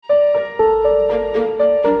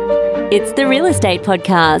It's the Real Estate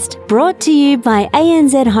Podcast, brought to you by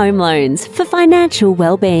ANZ Home Loans for financial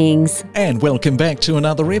well-beings. And welcome back to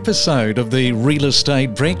another episode of the Real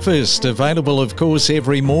Estate Breakfast, available, of course,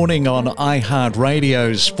 every morning on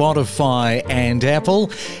iHeartRadio, Spotify and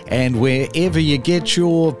Apple, and wherever you get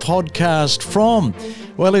your podcast from.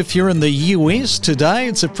 Well, if you're in the US today,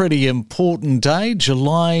 it's a pretty important day,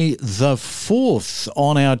 July the 4th,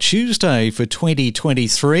 on our Tuesday for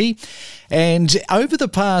 2023. And over the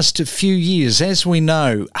past few years, as we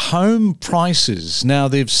know, home prices, now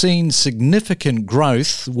they've seen significant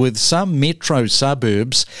growth, with some metro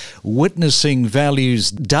suburbs witnessing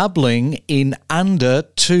values doubling in under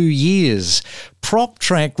 2 years.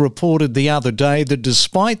 PropTrack reported the other day that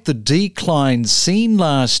despite the decline seen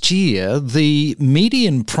last year, the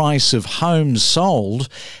median price of homes sold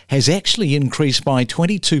has actually increased by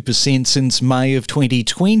 22% since May of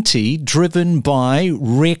 2020, driven by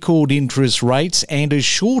record interest rates and a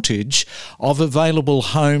shortage of available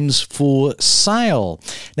homes for sale.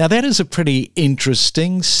 Now, that is a pretty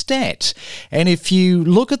interesting stat. And if you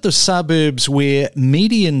look at the suburbs where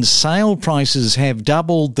median sale prices have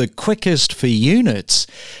doubled the quickest for units,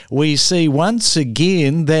 we see once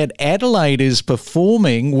again that Adelaide is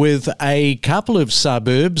performing with a couple of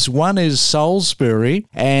suburbs. One is Salisbury,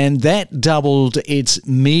 and that doubled its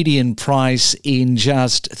median price in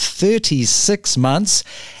just 36 months.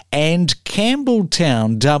 And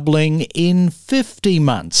Campbelltown doubling in 50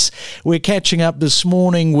 months. We're catching up this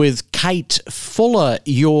morning with Kate Fuller,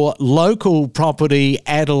 your local property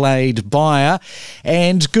Adelaide buyer.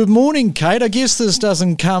 And good morning, Kate. I guess this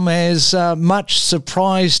doesn't come as much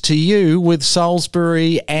surprise to you, with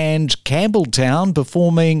Salisbury and Campbelltown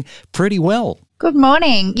performing pretty well. Good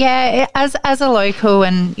morning. Yeah, as a local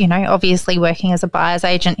and, obviously working as a buyer's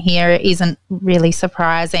agent here, it isn't really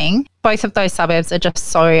surprising. Both of those suburbs are just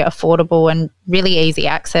so affordable and really easy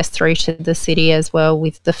access through to the city as well,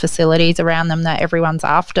 with the facilities around them that everyone's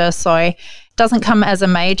after. So it doesn't come as a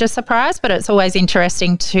major surprise, but it's always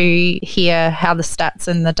interesting to hear how the stats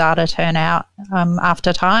and the data turn out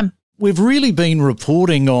after time. We've really been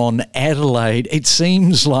reporting on Adelaide. It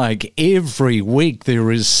seems like every week there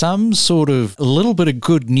is some sort of a little bit of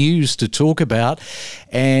good news to talk about,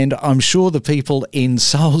 and I'm sure the people in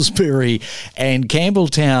Salisbury and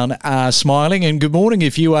Campbelltown are smiling. And good morning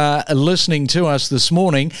if you are listening to us this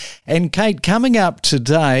morning. And Kate, coming up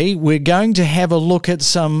today, we're going to have a look at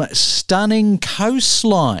some stunning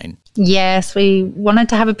coastline. Yes, we wanted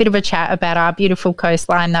to have a bit of a chat about our beautiful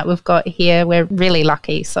coastline that we've got here. We're really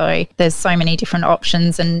lucky. So there's so many different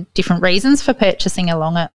options and different reasons for purchasing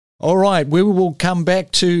along it. All right, we will come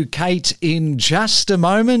back to Kate in just a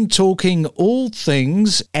moment, talking all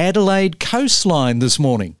things Adelaide coastline this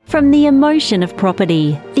morning. From the emotion of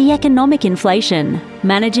property, the economic inflation,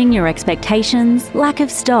 managing your expectations, lack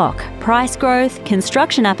of stock, price growth,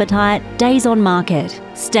 construction appetite, days on market.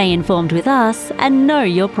 Stay informed with us and know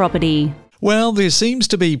your property. Well, there seems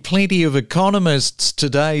to be plenty of economists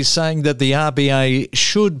today saying that the RBA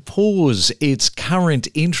should pause its current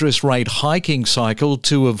interest rate hiking cycle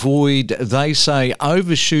to avoid, they say,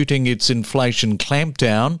 overshooting its inflation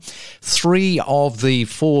clampdown. 3 of the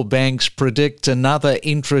 4 banks predict another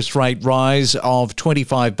interest rate rise of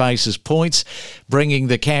 25 basis points, bringing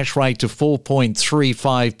the cash rate to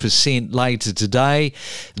 4.35% later today.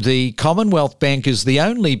 The Commonwealth Bank is the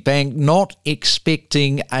only bank not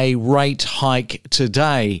expecting a rate hike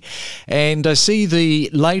today. And I see the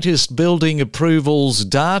latest building approvals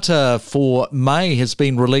data for May has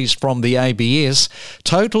been released from the ABS.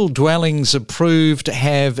 Total dwellings approved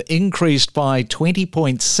have increased by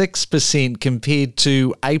 20.6% compared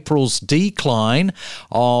to April's decline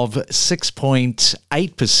of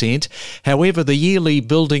 6.8%. However, the yearly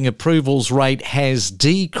building approvals rate has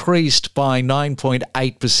decreased by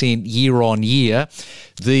 9.8% year on year.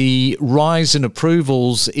 The rise in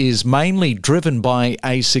approvals is mainly driven by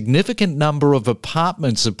a significant number of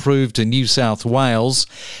apartments approved in New South Wales,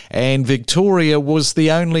 and Victoria was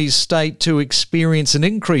the only state to experience an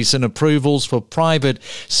increase in approvals for private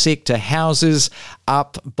sector houses,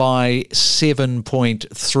 up by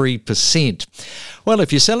 7.3%. Well,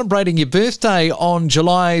 if you're celebrating your birthday on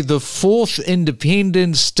July the 4th,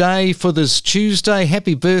 Independence Day for this Tuesday,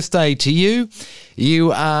 happy birthday to you.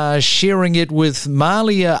 You are sharing it with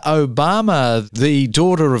Malia Obama, the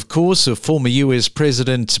daughter, of course, of former US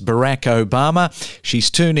President Barack Obama.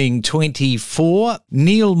 She's turning 24.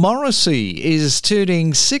 Neil Morrissey is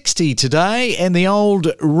turning 60 today, and the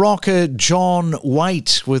old rocker John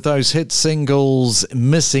Waite with those hit singles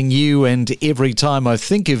Missing You and Every Time I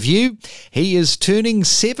Think of You. He is turning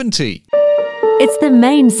 70. It's the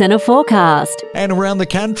main centre forecast. And around the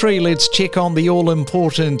country, let's check on the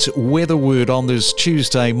all-important weather word on this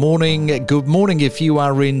Tuesday morning. Good morning if you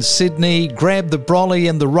are in Sydney. Grab the brolly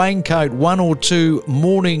and the raincoat, 1 or 2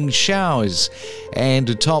 morning showers. And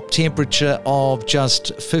a top temperature of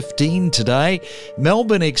just 15 today.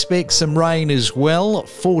 Melbourne expects some rain as well.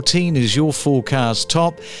 14 is your forecast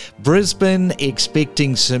top. Brisbane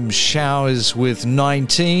expecting some showers with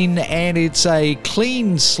 19. And it's a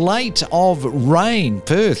clean slate of rain.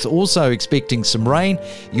 Perth also expecting some rain.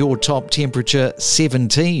 Your top temperature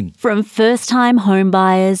 17. From first-time home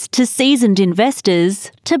buyers to seasoned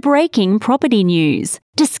investors to breaking property news,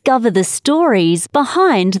 discover the stories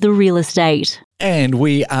behind the real estate. And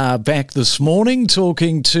we are back this morning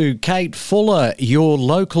talking to Kate Fuller, your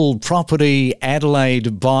local property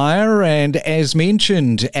Adelaide buyer. And as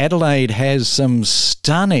mentioned, Adelaide has some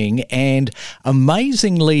stunning and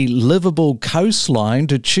amazingly livable coastline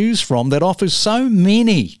to choose from that offers so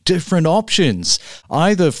many different options,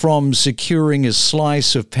 either from securing a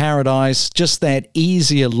slice of paradise, just that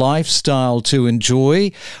easier lifestyle to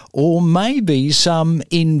enjoy, or maybe some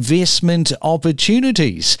investment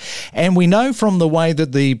opportunities. And we know from the way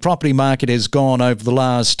that the property market has gone over the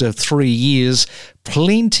last 3 years,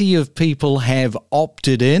 plenty of people have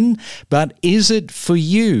opted in, but is it for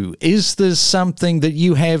you? Is this something that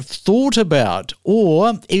you have thought about?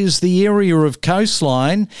 Or is the area of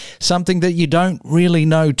coastline something that you don't really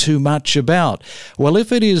know too much about? Well,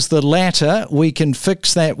 if it is the latter, we can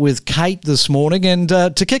fix that with Kate this morning. And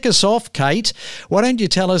to kick us off, Kate, why don't you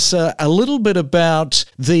tell us a little bit about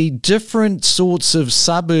the different sorts of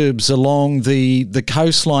suburbs along the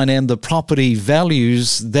coastline and the property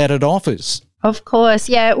values that it offers? Of course,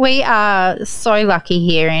 yeah. We are so lucky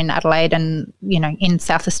here in Adelaide and, in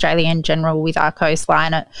South Australia in general with our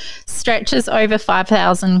coastline. It stretches over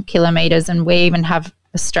 5,000 kilometres and we even have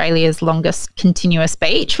Australia's longest continuous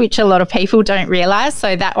beach, which a lot of people don't realise.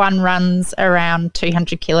 So that one runs around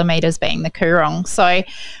 200 kilometres, being the Coorong. So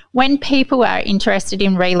when people are interested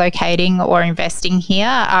in relocating or investing here,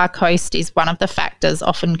 our coast is one of the factors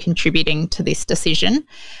often contributing to this decision.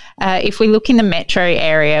 If we look in the metro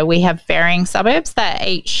area, we have varying suburbs that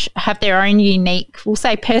each have their own unique, we'll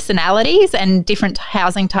say, personalities and different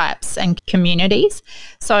housing types and communities.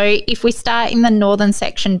 So if we start in the northern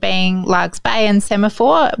section being Largs Bay and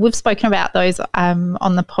Semaphore, we've spoken about those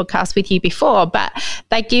on the podcast with you before, but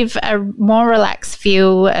they give a more relaxed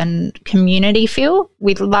feel and community feel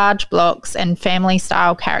with large blocks and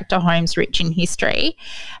family-style character homes rich in history.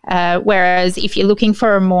 Whereas if you're looking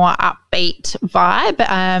for a more upbeat vibe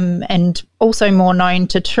and also more known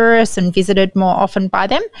to tourists and visited more often by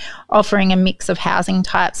them, offering a mix of housing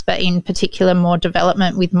types, but in particular more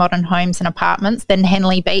development with modern homes and apartments, then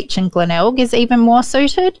Henley Beach and Glenelg is even more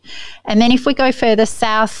suited. And then if we go further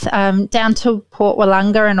south, down to Port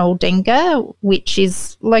Wollonga and Aldinga, which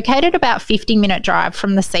is located about 50-minute drive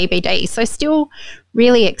from the CBD, so still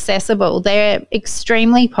really accessible. They're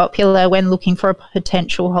extremely popular when looking for a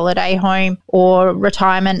potential holiday home or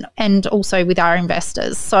retirement, and also with our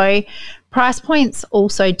investors. So price points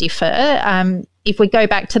also differ. If we go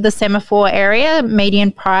back to the Semaphore area,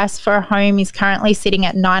 median price for a home is currently sitting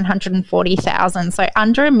at $940,000, so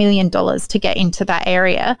under $1 million to get into that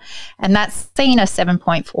area. And that's seen a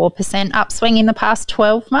 7.4% upswing in the past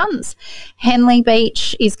 12 months. Henley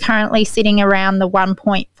Beach is currently sitting around the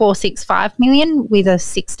 $1.465 million with a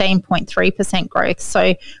 16.3% growth.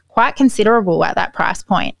 So quite considerable at that price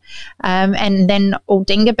point. And then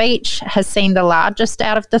Aldinga Beach has seen the largest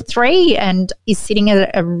out of the three and is sitting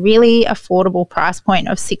at a really affordable price point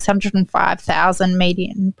of $605,000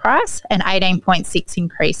 median price and 18.6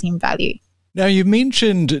 increase in value. Now, you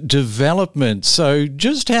mentioned development, so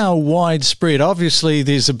just how widespread? Obviously,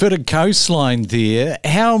 there's a bit of coastline there.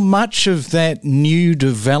 How much of that new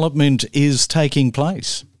development is taking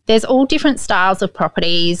place? There's all different styles of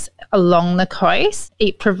properties along the coast.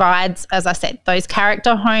 It provides, as I said, those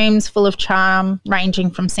character homes full of charm, ranging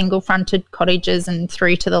from single-fronted cottages and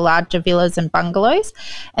through to the larger villas and bungalows.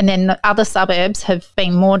 And then the other suburbs have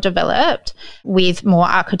been more developed with more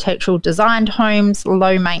architectural designed homes,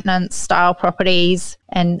 low-maintenance style properties,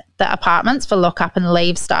 and the apartments for lock-up and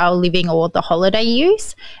leave style living or the holiday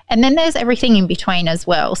use. And then there's everything in between as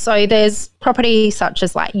well. So there's property such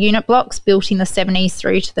as like unit blocks built in the 70s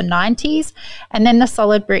through to the 90s, and then the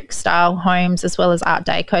solid brick style homes as well as Art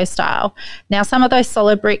Deco style. Now, some of those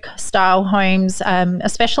solid brick style homes,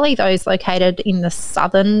 especially those located in the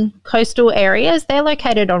southern coastal areas, they're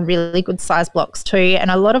located on really good size blocks too,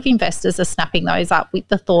 and a lot of investors are snapping those up with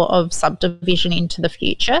the thought of subdivision into the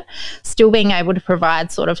future, still being able to provide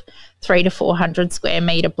provide sort of 300 to 400 square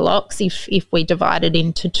metre blocks if we divide it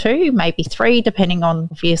into two, maybe three, depending on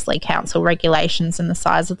obviously council regulations and the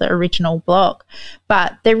size of the original block.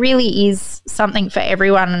 But there really is something for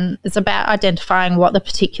everyone. It's about identifying what the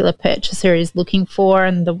particular purchaser is looking for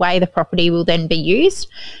and the way the property will then be used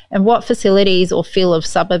and what facilities or feel of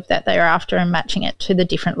suburb that they're after and matching it to the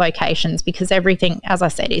different locations, because everything, as I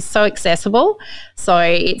said, is so accessible. So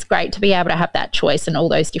it's great to be able to have that choice and all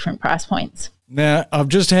those different price points. Now, I've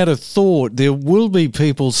just had a thought. There will be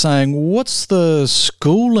people saying, what's the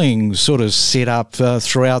schooling sort of set up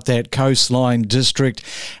throughout that coastline district?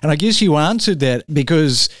 And I guess you answered that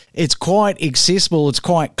because it's quite accessible, it's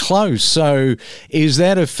quite close. So is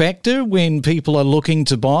that a factor when people are looking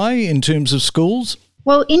to buy in terms of schools?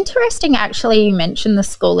 Well, interesting actually you mentioned the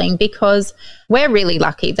schooling, because we're really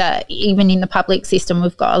lucky that even in the public system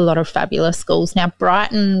we've got a lot of fabulous schools. Now,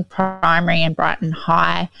 Brighton Primary and Brighton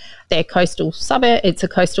High, they're coastal suburb. It's a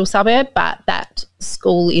coastal suburb, but that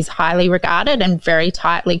school is highly regarded and very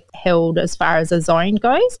tightly held as far as a zone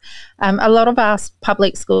goes. A lot of our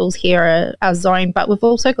public schools here are zoned, but we've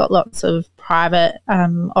also got lots of private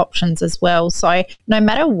options as well. So no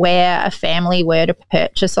matter where a family were to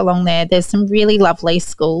purchase along there, there's some really lovely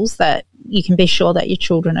schools that you can be sure that your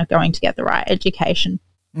children are going to get the right education.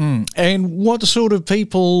 And what sort of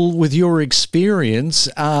people, with your experience,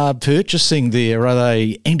 are purchasing there? Are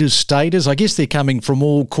they interstaters? I guess they're coming from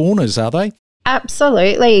all corners, are they?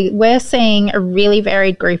 Absolutely. We're seeing a really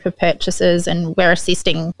varied group of purchasers, and we're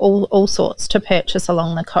assisting all sorts to purchase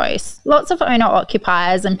along the coast. Lots of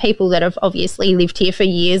owner-occupiers and people that have obviously lived here for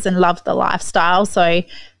years and love the lifestyle. So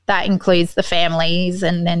that includes the families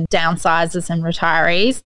and then downsizers and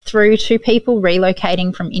retirees, through to people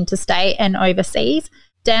relocating from interstate and overseas.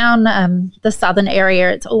 Down the southern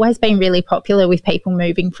area, it's always been really popular with people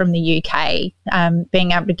moving from the UK,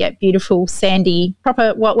 being able to get beautiful sandy,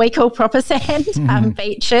 what we call proper sand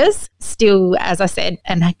beaches. Still, as I said,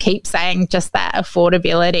 and I keep saying, just that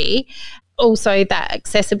affordability. Also that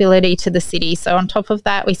accessibility to the city. So on top of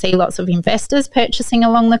that, we see lots of investors purchasing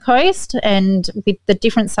along the coast, and with the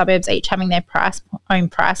different suburbs each having their own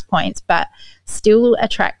price points, but still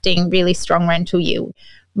attracting really strong rental yield.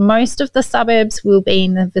 Most of the suburbs will be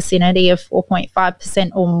in the vicinity of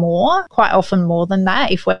 4.5% or more, quite often more than that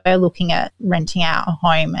if we're looking at renting out a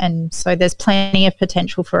home. And so there's plenty of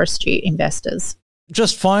potential for astute investors.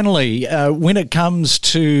 Just finally, when it comes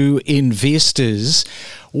to investors,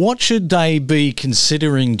 what should they be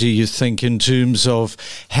considering, do you think, in terms of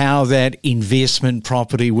how that investment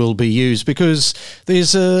property will be used? Because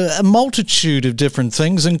there's a multitude of different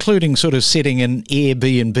things, including sort of setting an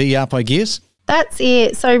Airbnb up, I guess. That's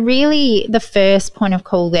it. So really the first point of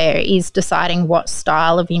call there is deciding what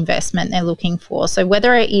style of investment they're looking for. So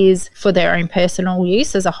whether it is for their own personal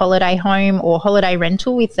use as a holiday home or holiday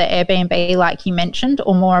rental with the Airbnb like you mentioned,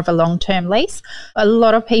 or more of a long-term lease. A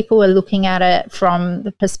lot of people are looking at it from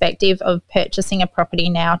the perspective of purchasing a property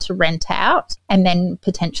now to rent out and then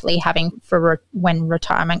potentially having for when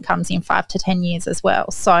retirement comes in 5 to 10 years as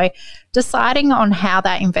well. So deciding on how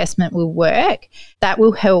that investment will work, that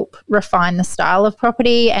will help refine the style of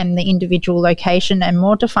property and the individual location and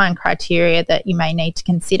more defined criteria that you may need to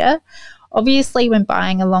consider. Obviously, when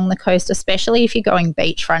buying along the coast, especially if you're going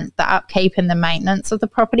beachfront, the upkeep and the maintenance of the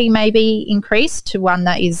property may be increased to one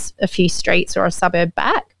that is a few streets or a suburb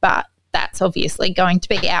back, but that's obviously going to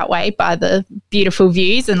be outweighed by the beautiful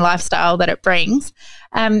views and lifestyle that it brings.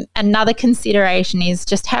 Another consideration is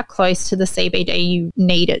just how close to the CBD you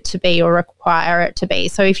need it to be or require it to be.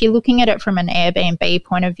 So if you're looking at it from an Airbnb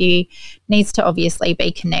point of view, it needs to obviously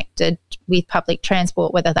be connected with public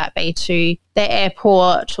transport, whether that be to the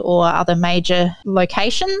airport or other major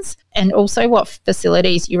locations, and also what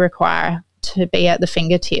facilities you require to be at the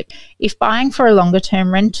fingertip. If buying for a longer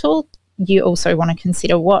term rental, you also want to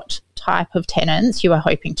consider what type of tenants you are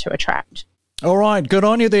hoping to attract. All right, good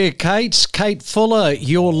on you there, Kate. Kate Fuller,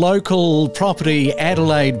 your local property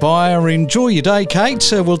Adelaide buyer. Enjoy your day, Kate.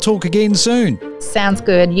 We'll talk again soon. Sounds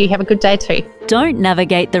good. You have a good day too. Don't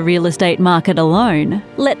navigate the real estate market alone.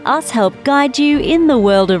 Let us help guide you in the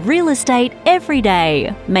world of real estate every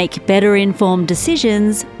day. Make better informed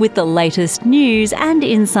decisions with the latest news and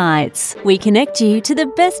insights. We connect you to the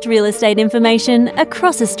best real estate information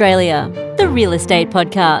across Australia. The Real Estate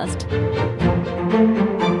Podcast.